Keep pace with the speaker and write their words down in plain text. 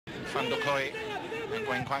ΔUKVŽ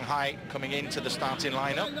and Quang Hải coming into the starting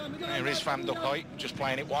lineup. There is ΔUKVŽ just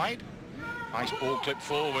playing it wide. Nice ball clip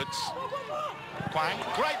forwards. Quang,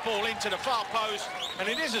 great ball into the far post, and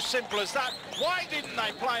it is as simple as that. Why didn't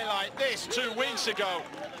they play like this 2 weeks ago?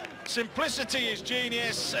 Simplicity is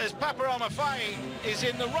genius, as Pape Omar is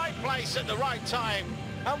in the right place at the right time.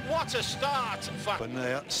 And what a start! And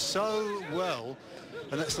they are so well,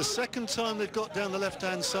 and that's the second time they've got down the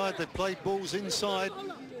left-hand side. They've played balls inside,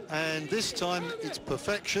 and this time it's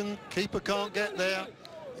perfection. Keeper can't get there.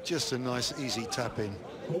 Just a nice, easy tap-in.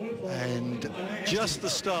 And just the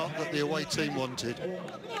start that the away team wanted.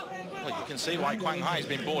 Well, you can see why Quang Hải has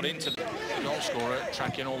been brought into the goal scorer,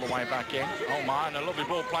 tracking all the way back in. Omar, and a lovely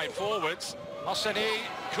ball played forwards. Oseni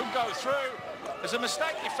could go through. There's a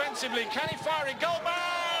mistake defensively. Can he fire it? Goal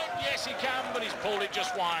bound! Yes, he can, but he's pulled it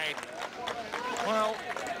just wide. Well,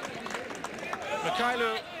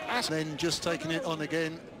 Mikhailo... Then just taking it on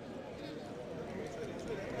again.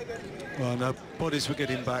 Well, no, bodies were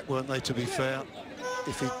getting back, weren't they, to be fair?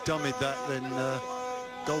 If he dummied that, then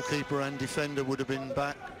goalkeeper and defender would have been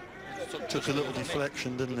back. Took a little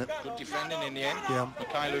deflection, didn't it? Good defending in the end. Yeah.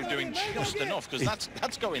 Mikhailo doing just enough, because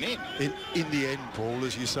that's going in. In the end, Paul,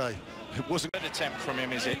 as you say, it wasn't... Good attempt from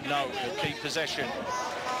him, is it? No, he'll keep possession.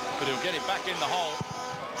 But he'll get it back in the hole.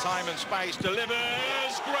 Time and space,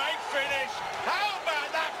 delivers, great finish. How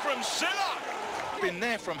about that from Silla? Been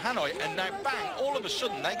there from Hanoi, and now bang, all of a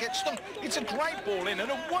sudden they get stung. It's a great ball in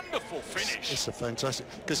and a wonderful finish. It's a fantastic,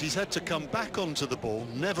 because he's had to come back onto the ball.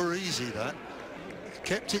 Never easy, that.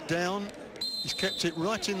 Kept it down. He's kept it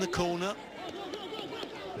right in the corner.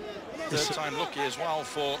 Third time lucky as well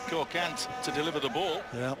for Kant to deliver the ball.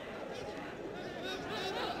 Yeah.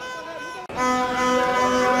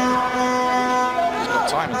 He's got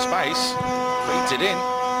time and space. Feeds it in.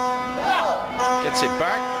 Gets it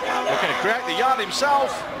back. Looking to create the yard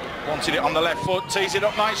himself. Wanted it on the left foot, tees it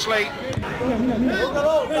up nicely.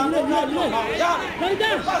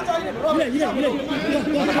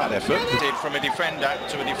 What about effort? Did from a defender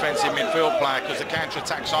to a defensive midfield player, because the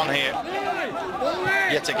counter-attack's on here.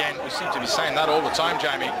 Yet again, we seem to be saying that all the time,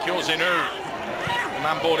 Jamie. Kyozinu, the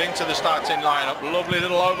man brought into the starting lineup. Lovely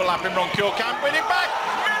little overlapping run. Kant with it back.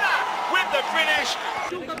 Miller with the finish.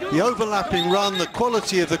 The overlapping run, the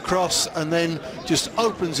quality of the cross, and then just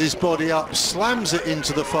opens his body up, slams it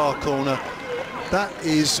into the far corner. That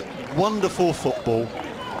is wonderful football.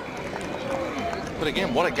 But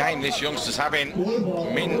again, what a game this youngster's having.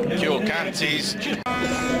 Min Kant is just...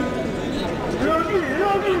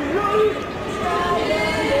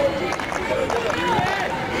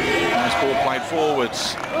 Nice ball played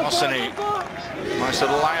forwards. Oseni, nice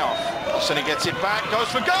little layoff. Oseni gets it back, goes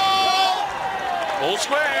for goal! All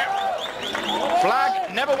square.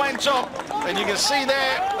 Flag never went up, and you can see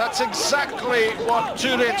there, that's exactly what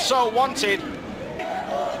jourdaitSo wanted.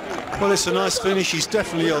 Well, it's a nice finish. He's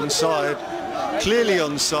definitely onside, clearly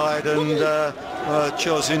onside, and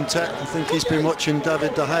Chozintek, I think he's been watching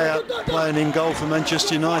David De Gea playing in goal for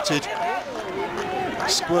Manchester United.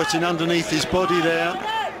 Squirting underneath his body there.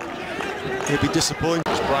 He'll be disappointed.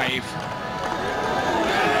 It was brave.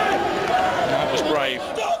 That was brave.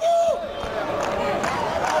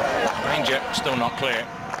 Ranger still not clear.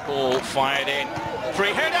 Ball fired in.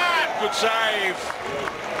 Free header. Good save.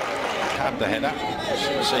 Had the header. As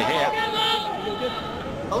you see here.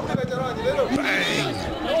 Bang.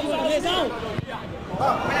 I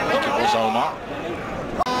think it was Omar.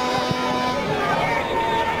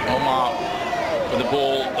 Omar with the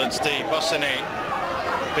ball that's deep. Oseni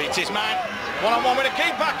beats his man. One-on-one with a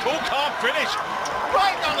keeper. Can't finish.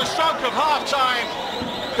 Right on the stroke of half-time.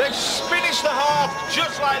 They've finished the half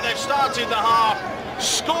just like they've started the half,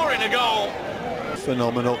 scoring a goal.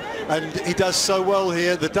 Phenomenal. And he does so well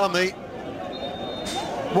here, the dummy.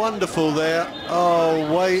 Wonderful there. Oh,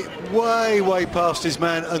 way past his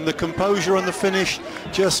man, and the composure on the finish,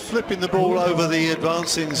 just flipping the ball over the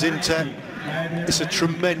advancing Zintek. It's a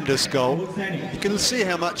tremendous goal. You can see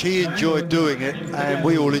how much he enjoyed doing it, and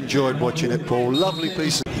we all enjoyed watching it, Paul. Lovely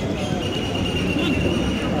piece of...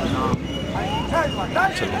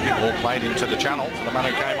 So the ball played into the channel for the man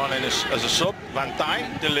who came on in as a sub. Van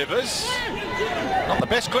Dijk delivers. Not the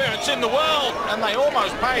best clearance in the world, and they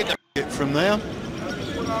almost paid them. From there.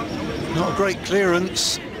 Not a great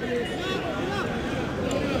clearance.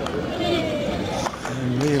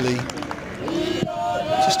 And really,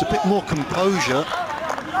 just a bit more composure.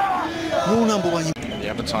 Rule number one. The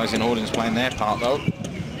advertising audience playing their part, though.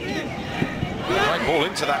 Right ball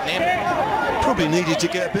into that near. Probably needed to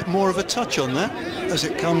get a bit more of a touch on that as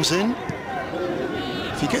it comes in.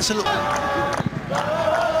 If he gets a little...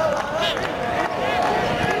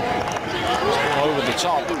 Over the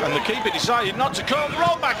top, and the keeper decided not to come.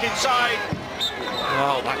 Roll back inside.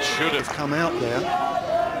 Well, that should have come out there.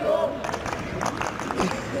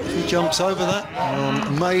 If he jumps over that,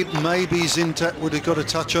 maybe Zintek would have got a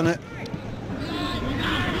touch on it.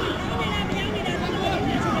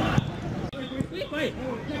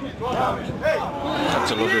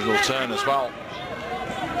 That's a lovely little turn as well.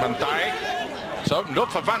 Van Dijk. It's opened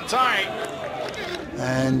up for Van Dijk.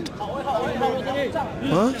 And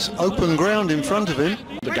well, it's open ground in front of him.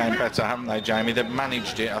 The game better, haven't they, Jamie? They've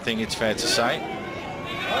managed it, I think it's fair to say.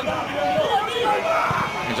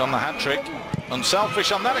 He's on the hat-trick.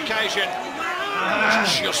 Unselfish on that occasion.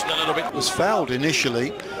 Just a little bit. Was fouled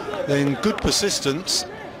initially, then good persistence.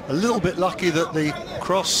 A little bit lucky that the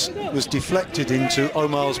cross was deflected into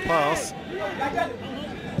Omar's path.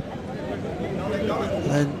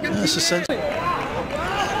 And that's a sense.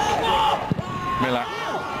 Miller.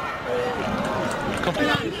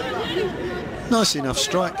 Nice enough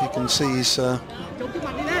strike. You can see he's got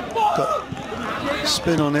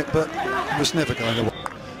spin on it, but it was never going to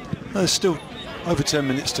work. There's still over 10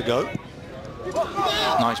 minutes to go.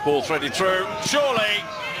 Nice ball threaded through. Surely.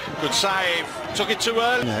 Good save. Took it too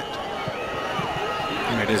early. Net.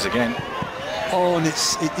 Here it is again. Oh, and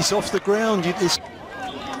it's off the ground. It's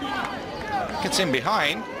Gets in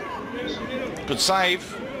behind. Good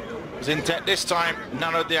save. Zintek this time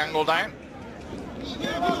narrowed the angle down.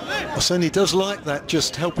 Oseni does like that,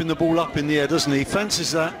 just helping the ball up in the air, doesn't he?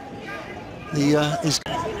 Fancies that. He is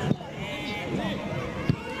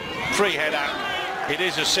Free header. It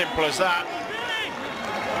is as simple as that.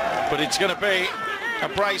 But it's going to be a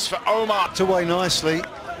brace for Omar. Away nicely,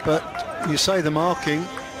 but you say the marking,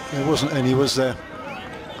 there wasn't any, was there?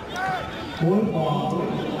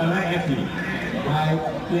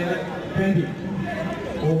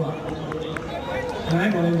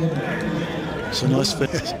 It's a nice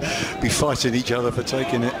finish. Be fighting each other for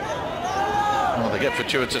taking it. Oh, they get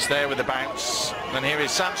fortuitous there with the bounce. And here is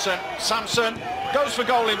Samson. Samson goes for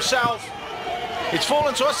goal himself. It's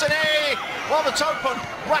fallen to Oseni. While the toe punt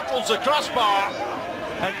rattles the crossbar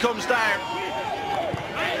and comes down.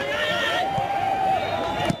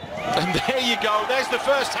 And there you go. There's the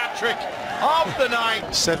first hat-trick of the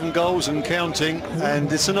night. 7 goals and counting,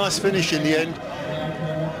 and it's a nice finish in the end.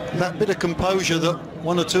 That bit of composure that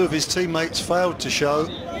one or two of his teammates failed to show,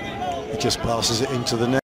 he just passes it into the net.